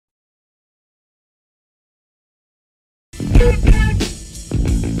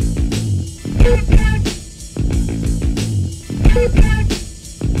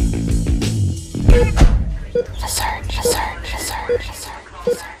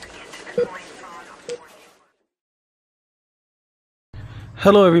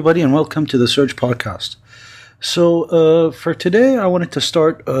Hello, everybody, and welcome to the Surge podcast. So for today, I wanted to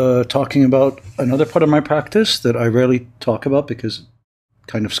start talking about another part of my practice that I rarely talk about because it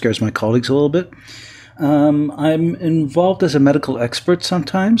kind of scares my colleagues a little bit. I'm involved as a medical expert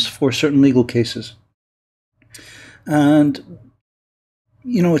sometimes for certain legal cases. And,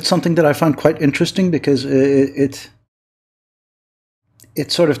 you know, it's something that I find quite interesting because it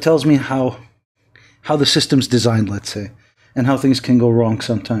sort of tells me how the system's designed, let's say, and how things can go wrong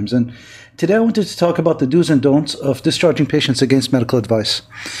sometimes. And today I wanted to talk about the do's and don'ts of discharging patients against medical advice.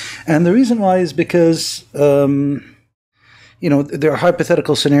 And the reason why is because, there are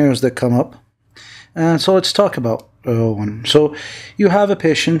hypothetical scenarios that come up. And so let's talk about one. So you have a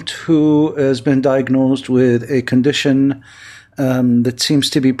patient who has been diagnosed with a condition that seems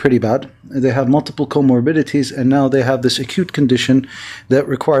to be pretty bad. They have multiple comorbidities, and now they have this acute condition that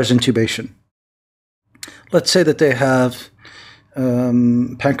requires intubation. Let's say that they have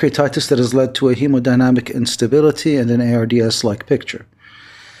pancreatitis that has led to a hemodynamic instability and an ARDS-like picture.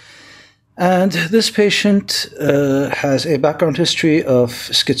 And this patient has a background history of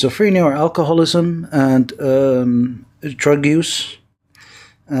schizophrenia or alcoholism and drug use,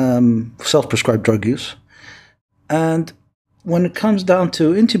 self-prescribed drug use. And when it comes down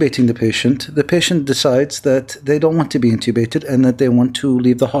to intubating the patient decides that they don't want to be intubated and that they want to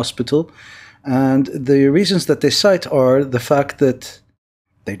leave the hospital. And the reasons that they cite are the fact that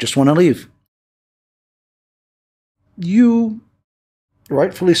they just want to leave. You,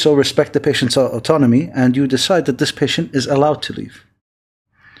 rightfully so, respect the patient's autonomy, and you decide that this patient is allowed to leave.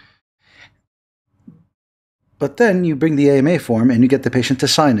 But then you bring the AMA form and you get the patient to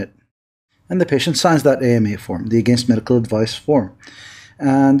sign it. And the patient signs that AMA form, the Against Medical Advice form.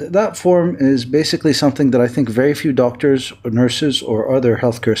 And that form is basically something that I think very few doctors or nurses or other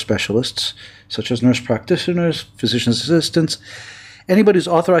healthcare specialists, such as nurse practitioners, physician's assistants, anybody who's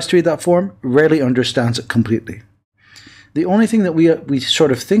authorized to read that form rarely understands it completely. The only thing that we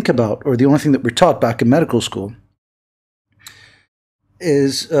sort of think about, or the only thing that we're taught back in medical school,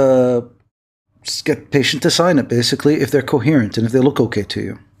 is just get the patient to sign it, basically, if they're coherent and if they look okay to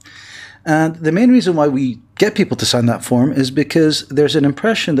you. And the main reason why we get people to sign that form is because there's an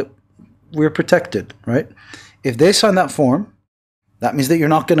impression that we're protected, right? If they sign that form, that means that you're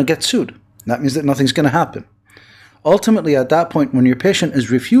not going to get sued. That means that nothing's going to happen. Ultimately, at that point, when your patient is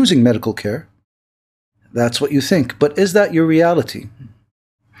refusing medical care, that's what you think. But is that your reality?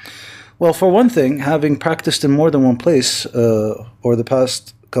 Well, for one thing, having practiced in more than one place over the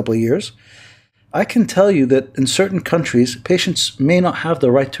past couple of years, I can tell you that in certain countries, patients may not have the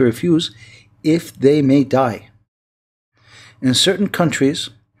right to refuse if they may die. In certain countries,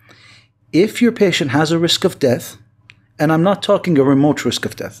 if your patient has a risk of death, and I'm not talking a remote risk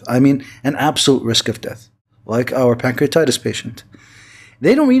of death, I mean an absolute risk of death, like our pancreatitis patient,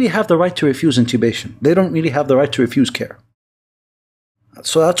 they don't really have the right to refuse intubation. They don't really have the right to refuse care.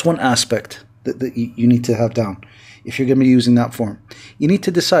 So that's one aspect that you need to have down if you're going to be using that form. You need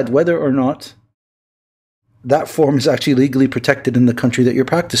to decide whether or not that form is actually legally protected in the country that you're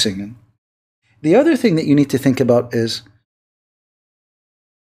practicing in. The other thing that you need to think about is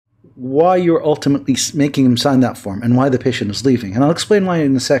why you're ultimately making him sign that form and why the patient is leaving. And I'll explain why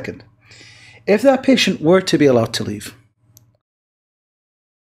in a second. If that patient were to be allowed to leave,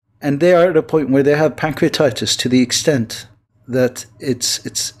 and they are at a point where they have pancreatitis to the extent that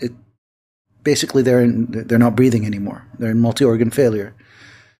basically they're not breathing anymore, they're in multi-organ failure,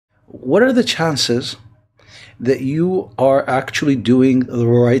 what are the chances that you are actually doing the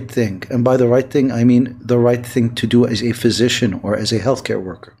right thing? And by the right thing, I mean the right thing to do as a physician or as a healthcare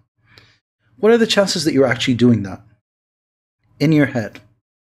worker. What are the chances that you're actually doing that? In your head.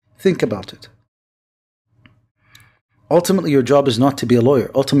 Think about it. Ultimately, your job is not to be a lawyer.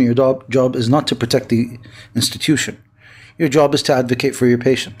 Ultimately, your job is not to protect the institution. Your job is to advocate for your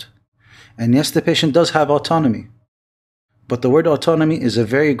patient. And yes, the patient does have autonomy. But the word autonomy is a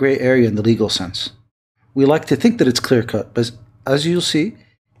very gray area in the legal sense. We like to think that it's clear-cut, but as you'll see,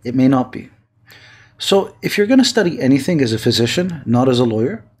 it may not be. So if you're going to study anything as a physician, not as a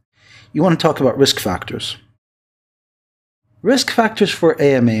lawyer, you want to talk about risk factors. Risk factors for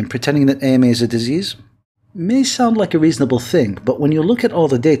AMA and pretending that AMA is a disease may sound like a reasonable thing, but when you look at all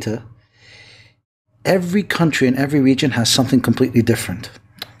the data, every country and every region has something completely different.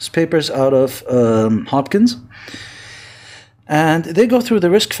 This paper's out of Hopkins, and they go through the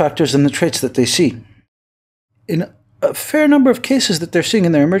risk factors and the traits that they see. In a fair number of cases that they're seeing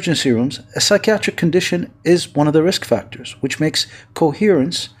in their emergency rooms, a psychiatric condition is one of the risk factors, which makes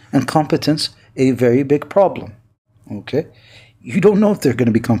coherence and competence a very big problem. Okay? You don't know if they're going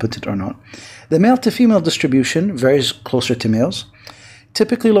to be competent or not. The male to female distribution varies closer to males,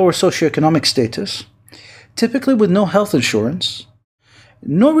 typically lower socioeconomic status, typically with no health insurance,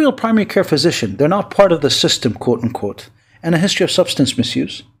 no real primary care physician, they're not part of the system, quote unquote, and a history of substance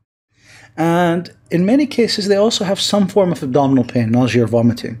misuse. And in many cases, they also have some form of abdominal pain, nausea or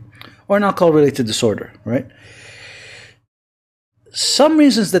vomiting, or an alcohol-related disorder, right? Some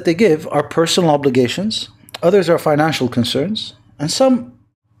reasons that they give are personal obligations, others are financial concerns, and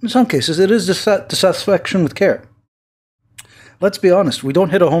in some cases, it is dissatisfaction with care. Let's be honest, we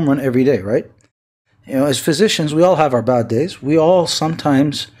don't hit a home run every day, right? You know, as physicians, we all have our bad days. We all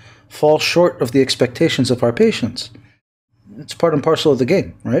sometimes fall short of the expectations of our patients. It's part and parcel of the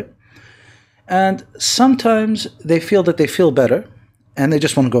game, right? And sometimes they feel that they feel better and they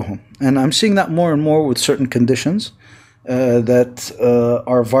just want to go home. And I'm seeing that more and more with certain conditions that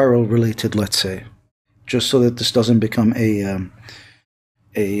are viral related, let's say, just so that this doesn't become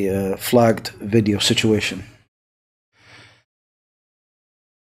a flagged video situation.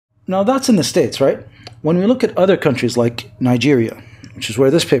 Now that's in the States, right? When we look at other countries like Nigeria, which is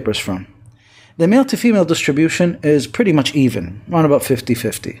where this paper is from, the male to female distribution is pretty much even, around about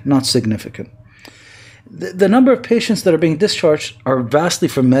 50-50, not significant. The number of patients that are being discharged are vastly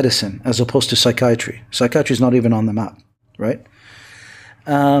from medicine as opposed to psychiatry. Psychiatry is not even on the map, right?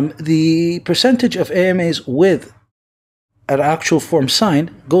 The percentage of AMAs with an actual form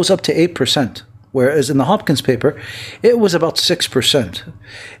signed goes up to 8%, whereas in the Hopkins paper, it was about 6%.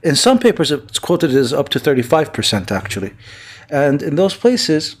 In some papers, it's quoted as up to 35%, actually. And in those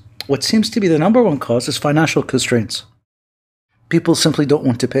places, what seems to be the number one cause is financial constraints. People simply don't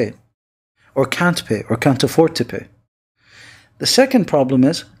want to pay, or can't afford to pay. The second problem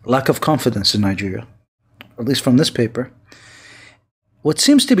is lack of confidence in Nigeria, at least from this paper. What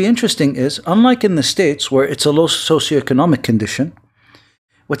seems to be interesting is, unlike in the States where it's a low socioeconomic condition,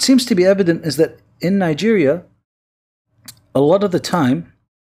 what seems to be evident is that in Nigeria, a lot of the time,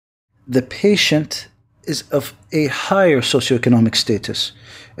 the patient is of a higher socioeconomic status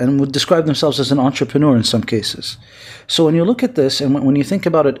and would describe themselves as an entrepreneur in some cases. So when you look at this and when you think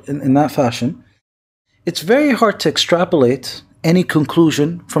about it in that fashion, it's very hard to extrapolate any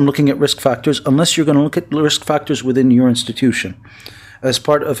conclusion from looking at risk factors unless you're going to look at risk factors within your institution as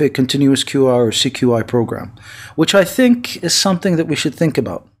part of a continuous QI or CQI program, which I think is something that we should think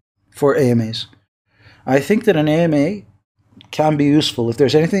about for AMAs. I think that an AMA can be useful. If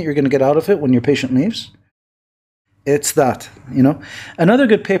there's anything that you're going to get out of it when your patient leaves, it's that, you know. Another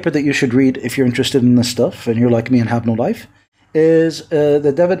good paper that you should read if you're interested in this stuff and you're like me and have no life is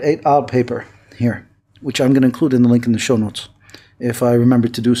the David et al. Paper here, which I'm going to include in the link in the show notes if I remember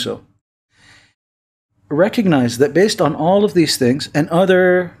to do so. Recognize that based on all of these things and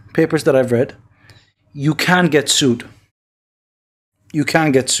other papers that I've read, you can get sued. You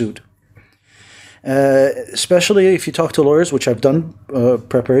can get sued. Especially if you talk to lawyers, which I've done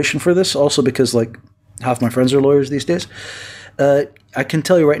preparation for this, also because like half my friends are lawyers these days. I can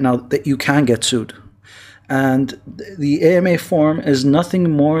tell you right now that you can get sued. And the AMA form is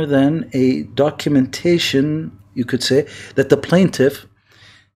nothing more than a documentation, you could say, that the plaintiff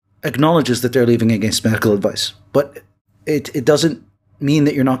acknowledges that they're leaving against medical advice. But it doesn't mean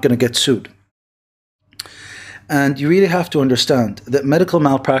that you're not going to get sued. And you really have to understand that medical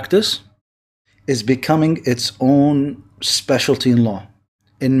malpractice is becoming its own specialty in law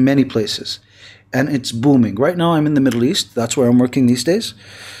in many places. And it's booming. Right now I'm in the Middle East. That's where I'm working these days.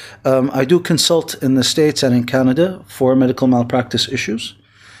 I do consult in the States and in Canada for medical malpractice issues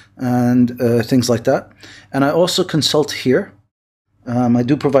and things like that. And I also consult here. I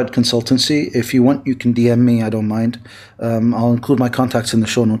do provide consultancy. If you want, you can DM me. I don't mind. I'll include my contacts in the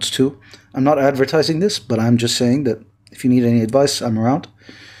show notes too. I'm not advertising this, but I'm just saying that if you need any advice, I'm around.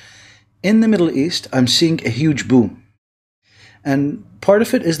 In the Middle East, I'm seeing a huge boom. And part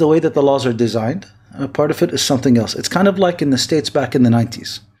of it is the way that the laws are designed. Part of it is something else. It's kind of like in the States back in the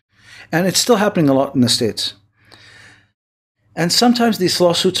 90s. And it's still happening a lot in the States. And sometimes these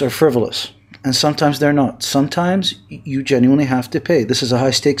lawsuits are frivolous. And sometimes they're not. Sometimes you genuinely have to pay. This is a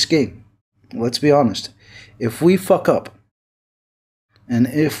high-stakes game. Let's be honest. If we fuck up, and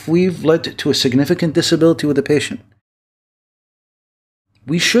if we've led to a significant disability with a patient,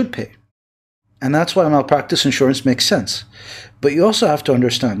 we should pay. And that's why malpractice insurance makes sense. But you also have to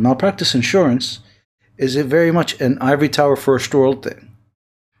understand, malpractice insurance is very much an ivory tower first world thing.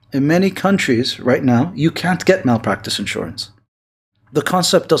 In many countries right now, you can't get malpractice insurance. The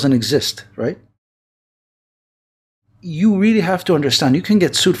concept doesn't exist, right? you really have to understand you can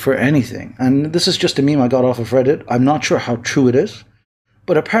get sued for anything. And this is just a meme I got off of Reddit. I'm not sure how true it is,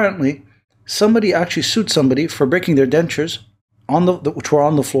 but apparently somebody actually sued somebody for breaking their dentures which were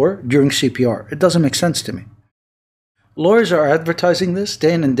on the floor during CPR. It doesn't make sense to me. Lawyers are advertising this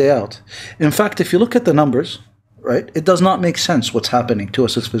day in and day out. In fact, if you look at the numbers, right, it does not make sense what's happening to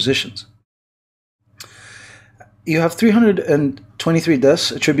us as physicians. You have 323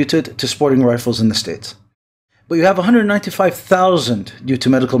 deaths attributed to sporting rifles in the States. But you have 195,000 due to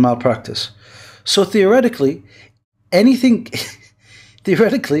medical malpractice. So theoretically,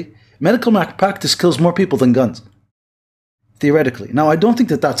 medical malpractice kills more people than guns. Theoretically. Now, I don't think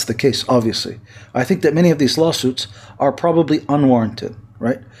that that's the case, obviously. I think that many of these lawsuits are probably unwarranted,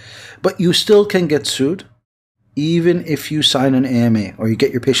 right? But you still can get sued even if you sign an AMA or you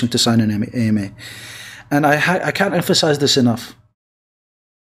get your patient to sign an AMA. And I can't emphasize this enough.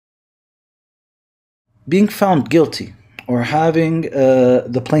 Being found guilty or having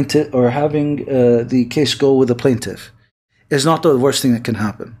the plaintiff or having the case go with the plaintiff is not the worst thing that can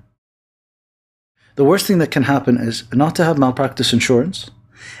happen. The worst thing that can happen is not to have malpractice insurance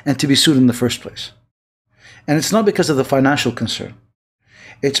and to be sued in the first place. And it's not because of the financial concern.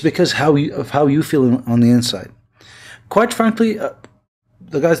 It's because of how you feel on the inside. Quite frankly,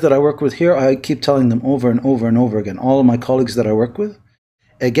 the guys that I work with here, I keep telling them over and over and over again, all of my colleagues that I work with,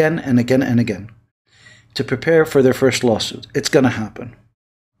 again and again and again, to prepare for their first lawsuit. It's going to happen.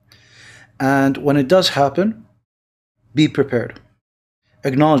 And when it does happen, be prepared.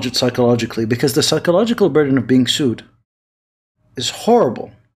 Acknowledge it psychologically, because the psychological burden of being sued is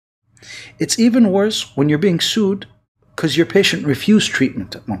horrible. It's even worse when you're being sued because your patient refused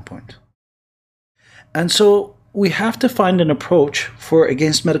treatment at one point. And so we have to find an approach for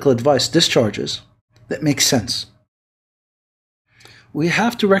against medical advice discharges that makes sense. We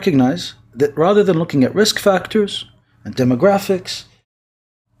have to recognize that rather than looking at risk factors and demographics,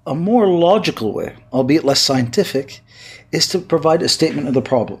 a more logical way, albeit less scientific, is to provide a statement of the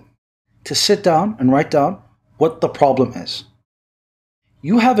problem, to sit down and write down what the problem is.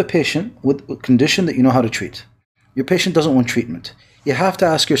 You have a patient with a condition that you know how to treat. Your patient doesn't want treatment. You have to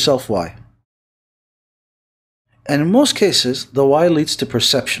ask yourself why. And in most cases, the why leads to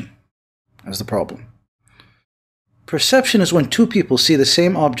perception as the problem. Perception is when two people see the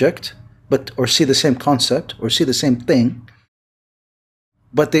same object, or see the same concept, or see the same thing,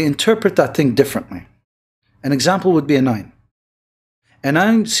 but they interpret that thing differently. An example would be a 9. A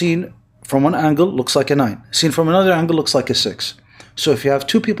 9 seen from one angle looks like a 9. Seen from another angle looks like a 6. So if you have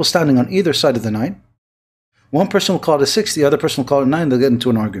two people standing on either side of the 9, one person will call it a 6, the other person will call it a 9, they'll get into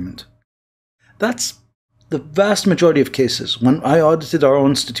an argument. That's the vast majority of cases. When I audited our own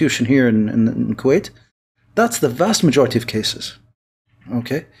institution here in Kuwait, that's the vast majority of cases.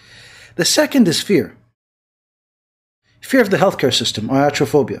 Okay? The second is fear. Fear of the healthcare system,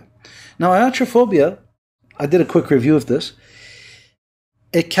 iatrophobia. Now, iatrophobia, I did a quick review of this.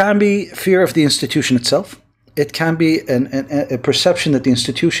 It can be fear of the institution itself. It can be a perception that the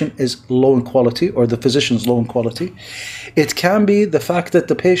institution is low in quality or the physician is low in quality. It can be the fact that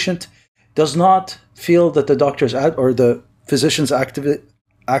the patient does not feel that the doctors or the physicians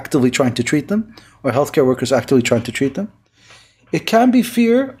actively trying to treat them or healthcare workers actively trying to treat them. It can be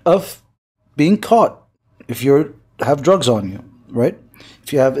fear of being caught if you have drugs on you, right?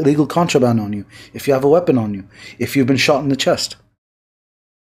 If you have illegal contraband on you, if you have a weapon on you, if you've been shot in the chest.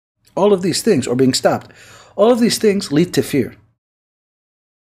 All of these things, or being stabbed, all of these things lead to fear.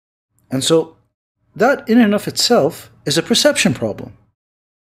 And so that in and of itself is a perception problem.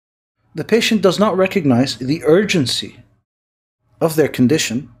 The patient does not recognize the urgency of their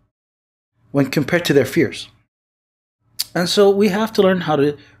condition when compared to their fears. And so we have to learn how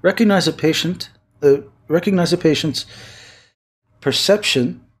to recognize a patient's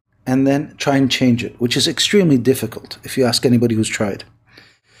perception and then try and change it, which is extremely difficult if you ask anybody who's tried.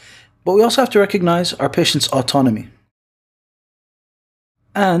 But we also have to recognize our patient's autonomy.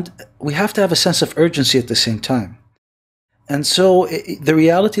 And we have to have a sense of urgency at the same time. And so the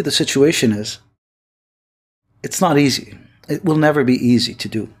reality of the situation is, it's not easy. It will never be easy to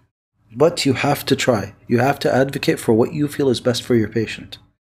do. But you have to try. You have to advocate for what you feel is best for your patient,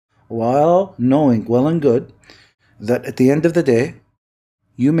 while knowing well and good that at the end of the day,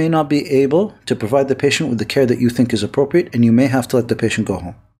 you may not be able to provide the patient with the care that you think is appropriate, and you may have to let the patient go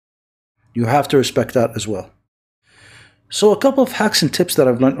home. You have to respect that as well. So a couple of hacks and tips that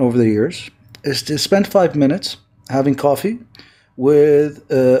I've learned over the years is to spend 5 minutes having coffee with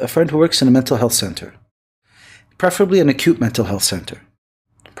a friend who works in a mental health center, preferably an acute mental health center,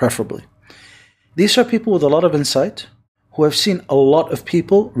 preferably. These are people with a lot of insight who have seen a lot of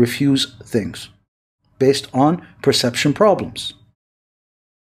people refuse things. based on perception problems.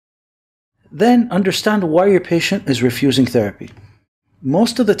 Then understand why your patient is refusing therapy.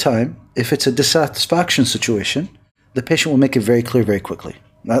 Most of the time, if it's a dissatisfaction situation, the patient will make it very clear very quickly.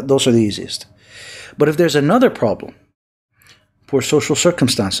 Those are the easiest. But if there's another problem, poor social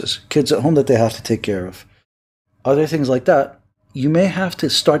circumstances, kids at home that they have to take care of, other things like that, you may have to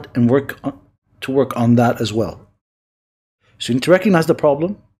start and work on that as well. So you need to recognize the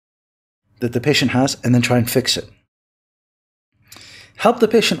problem that the patient has and then try and fix it. Help the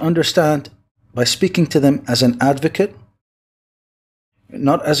patient understand by speaking to them as an advocate,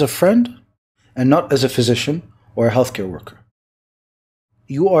 not as a friend, and not as a physician or a healthcare worker.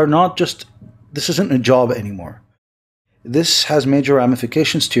 You are not just, this isn't a job anymore. This has major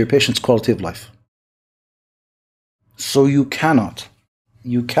ramifications to your patient's quality of life. So you cannot,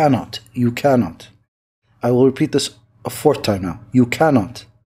 I will repeat this a fourth time now, you cannot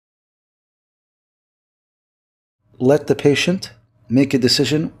let the patient make a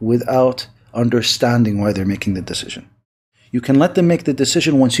decision without understanding why they're making the decision. You can let them make the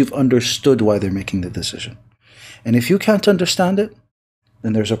decision once you've understood why they're making the decision. And if you can't understand it,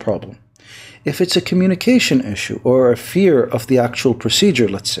 then there's a problem. If it's a communication issue or a fear of the actual procedure,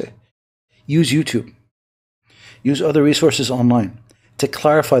 let's say, use YouTube. Use other resources online to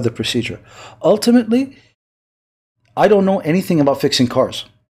clarify the procedure. Ultimately, I don't know anything about fixing cars.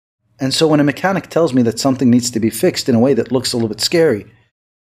 And so when a mechanic tells me that something needs to be fixed in a way that looks a little bit scary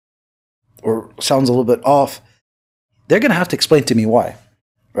or sounds a little bit off, they're going to have to explain to me why,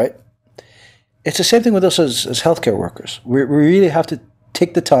 right? It's the same thing with us as healthcare workers. We really have to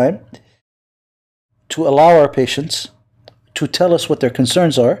take the time to allow our patients to tell us what their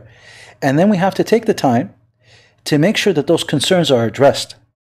concerns are, and then we have to take the time to make sure that those concerns are addressed.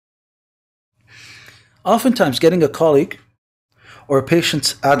 Oftentimes, getting a colleague or a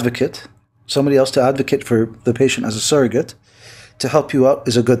patient's advocate, somebody else to advocate for the patient as a surrogate, to help you out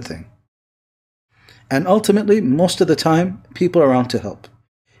is a good thing. And ultimately, most of the time, people are around to help.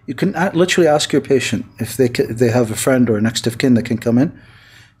 You can literally ask your patient if they have a friend or a next of kin that can come in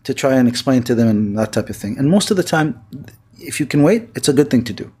to try and explain to them and that type of thing. And most of the time, if you can wait, it's a good thing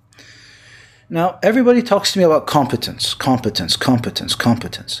to do. Now, everybody talks to me about competence.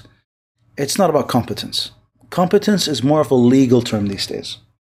 It's not about competence. Competence is more of a legal term these days.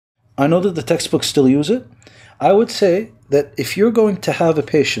 I know that the textbooks still use it. I would say that if you're going to have a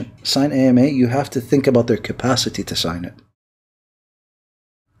patient sign AMA, you have to think about their capacity to sign it.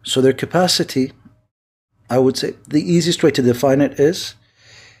 So their capacity, I would say the easiest way to define it is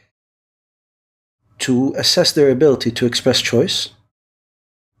to assess their ability to express choice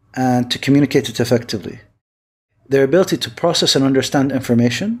and to communicate it effectively. Their ability to process and understand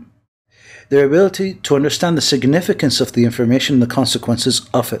information, their ability to understand the significance of the information and the consequences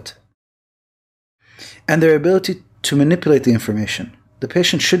of it, and their ability to manipulate the information. The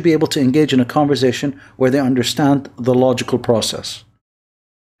patient should be able to engage in a conversation where they understand the logical process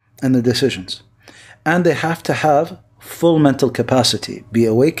and the decisions. And they have to have full mental capacity, be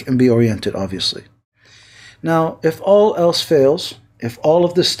awake and be oriented, obviously. Now, if all else fails, if all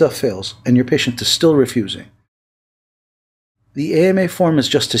of this stuff fails and your patient is still refusing, the AMA form is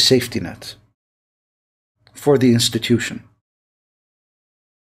just a safety net for the institution.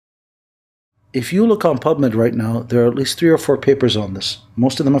 If you look on PubMed right now, there are at least 3 or 4 papers on this.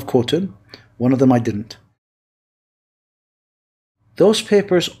 Most of them I've quoted. One of them I didn't. Those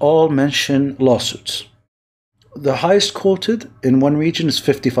papers all mention lawsuits. The highest quoted in one region is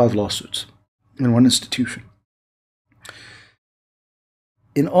 55 lawsuits in one institution.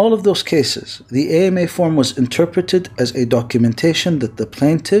 In all of those cases, the AMA form was interpreted as a documentation that the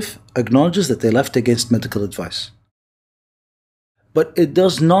plaintiff acknowledges that they left against medical advice. But it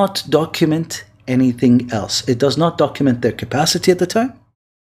does not document anything else. It does not document their capacity at the time.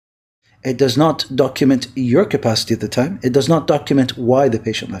 It does not document your capacity at the time. It does not document why the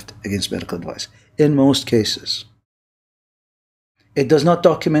patient left against medical advice, in most cases. It does not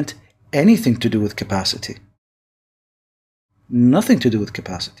document anything to do with capacity. Nothing to do with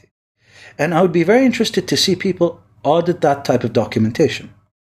capacity. And I would be very interested to see people audit that type of documentation.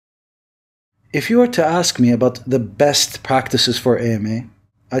 If you were to ask me about the best practices for AMA,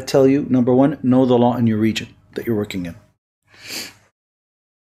 I tell you, number 1, know the law in your region that you're working in.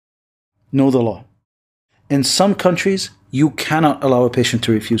 Know the law. In some countries, you cannot allow a patient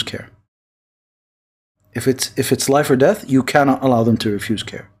to refuse care. If it's life or death, you cannot allow them to refuse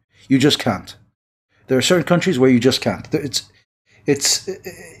care. You just can't. There are certain countries where you just can't. It's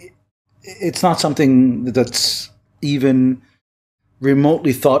not something that's even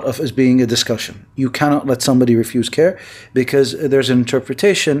remotely thought of as being a discussion. You cannot let somebody refuse care because there's an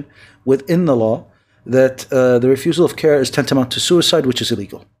interpretation within the law that the refusal of care is tantamount to suicide, which is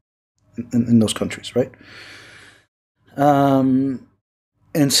illegal in those countries, right?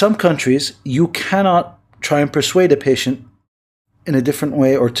 In some countries, you cannot try and persuade a patient in a different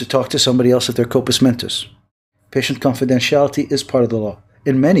way or to talk to somebody else if they're corpus mentis. Patient confidentiality is part of the law,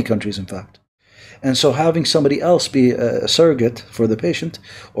 in many countries, in fact. And so having somebody else be a surrogate for the patient,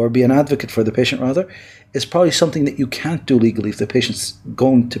 or be an advocate for the patient, rather, is probably something that you can't do legally if the patient's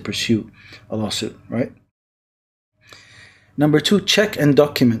going to pursue a lawsuit, right? Number 2, check and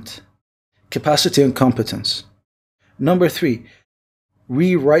document capacity and competence. Number 3,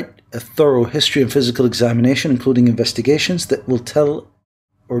 rewrite a thorough history and physical examination, including investigations that will tell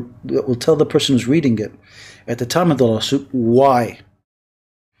the person who's reading it at the time of the lawsuit why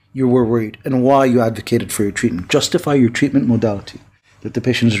you were worried and why you advocated for your treatment. Justify your treatment modality that the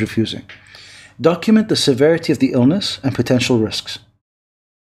patient is refusing. Document the severity of the illness and potential risks.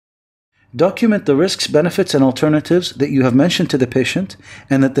 Document the risks, benefits, and alternatives that you have mentioned to the patient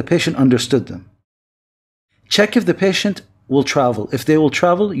and that the patient understood them. Check if the patient will travel. If they will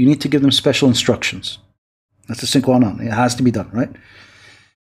travel, you need to give them special instructions. That's a sine qua non. It has to be done, right?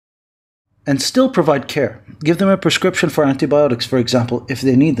 And still provide care. Give them a prescription for antibiotics, for example, if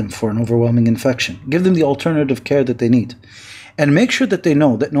they need them for an overwhelming infection. Give them the alternative care that they need. And make sure that they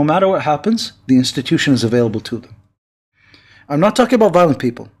know that no matter what happens, the institution is available to them. I'm not talking about violent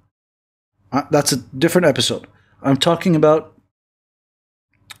people. That's a different episode. I'm talking about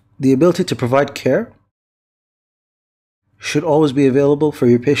the ability to provide care should always be available for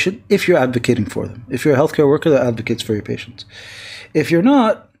your patient if you're advocating for them. If you're a healthcare worker that advocates for your patients. If you're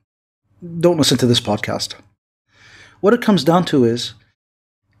not, don't listen to this podcast. What it comes down to is,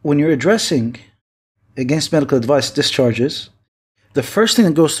 when you're addressing against medical advice discharges, the first thing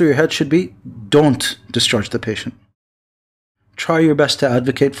that goes through your head should be, don't discharge the patient. Try your best to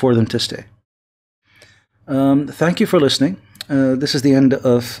advocate for them to stay. Thank you for listening. This is the end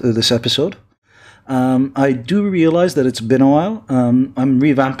of this episode. I do realize that it's been a while. I'm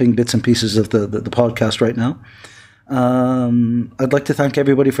revamping bits and pieces of the podcast right now. I'd like to thank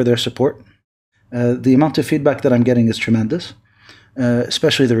everybody for their support. The amount of feedback that I'm getting is tremendous,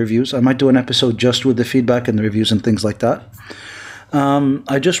 especially the reviews. I might do an episode just with the feedback and the reviews and things like that.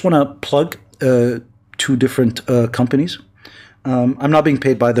 I just want to plug 2 different companies. I'm not being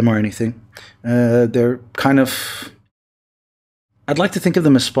paid by them or anything. They're kind of... I'd like to think of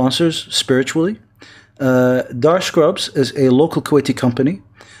them as sponsors spiritually. Dar Scrubs is a local Kuwaiti company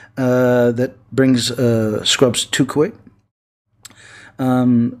that brings scrubs to Kuwait.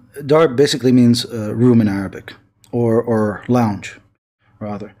 Dar basically means room in Arabic, or lounge,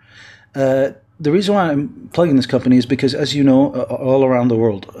 rather. The reason why I'm plugging this company is because, as you know, all around the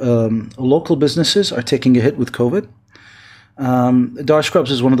world, local businesses are taking a hit with COVID. Dar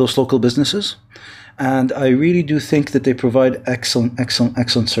Scrubs is one of those local businesses. And I really do think that they provide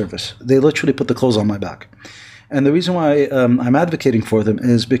excellent service. They literally put the clothes on my back. And the reason why I'm advocating for them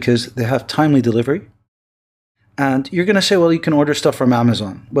is because they have timely delivery. And you're going to say, well, you can order stuff from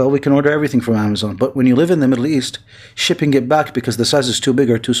Amazon. Well, we can order everything from Amazon. But when you live in the Middle East, shipping it back because the size is too big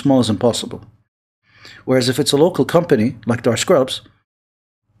or too small is impossible. Whereas if it's a local company, like Dar Scrubs,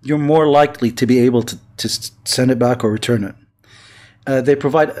 you're more likely to be able to send it back or return it. They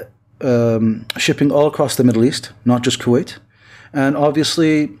provide shipping all across the Middle East, not just Kuwait. And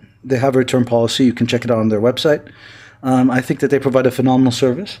obviously, they have a return policy. You can check it out on their website. I think that they provide a phenomenal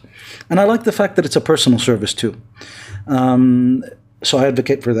service. And I like the fact that it's a personal service too. So I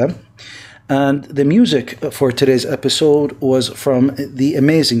advocate for them. And the music for today's episode was from the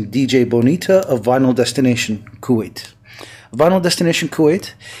amazing DJ Bonita of Vinyl Destination Kuwait. Vinyl Destination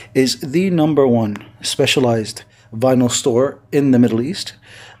Kuwait is the #1 specialized vinyl store in the Middle East.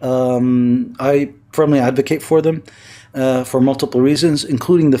 I firmly advocate for them for multiple reasons,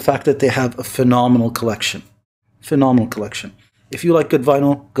 including the fact that they have a phenomenal collection. Phenomenal collection. If you like good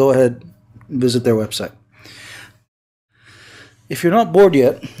vinyl, go ahead and visit their website. If you're not bored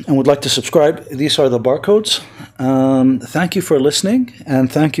yet and would like to subscribe, these are the barcodes. Thank you for listening, and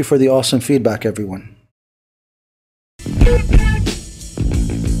thank you for the awesome feedback, everyone.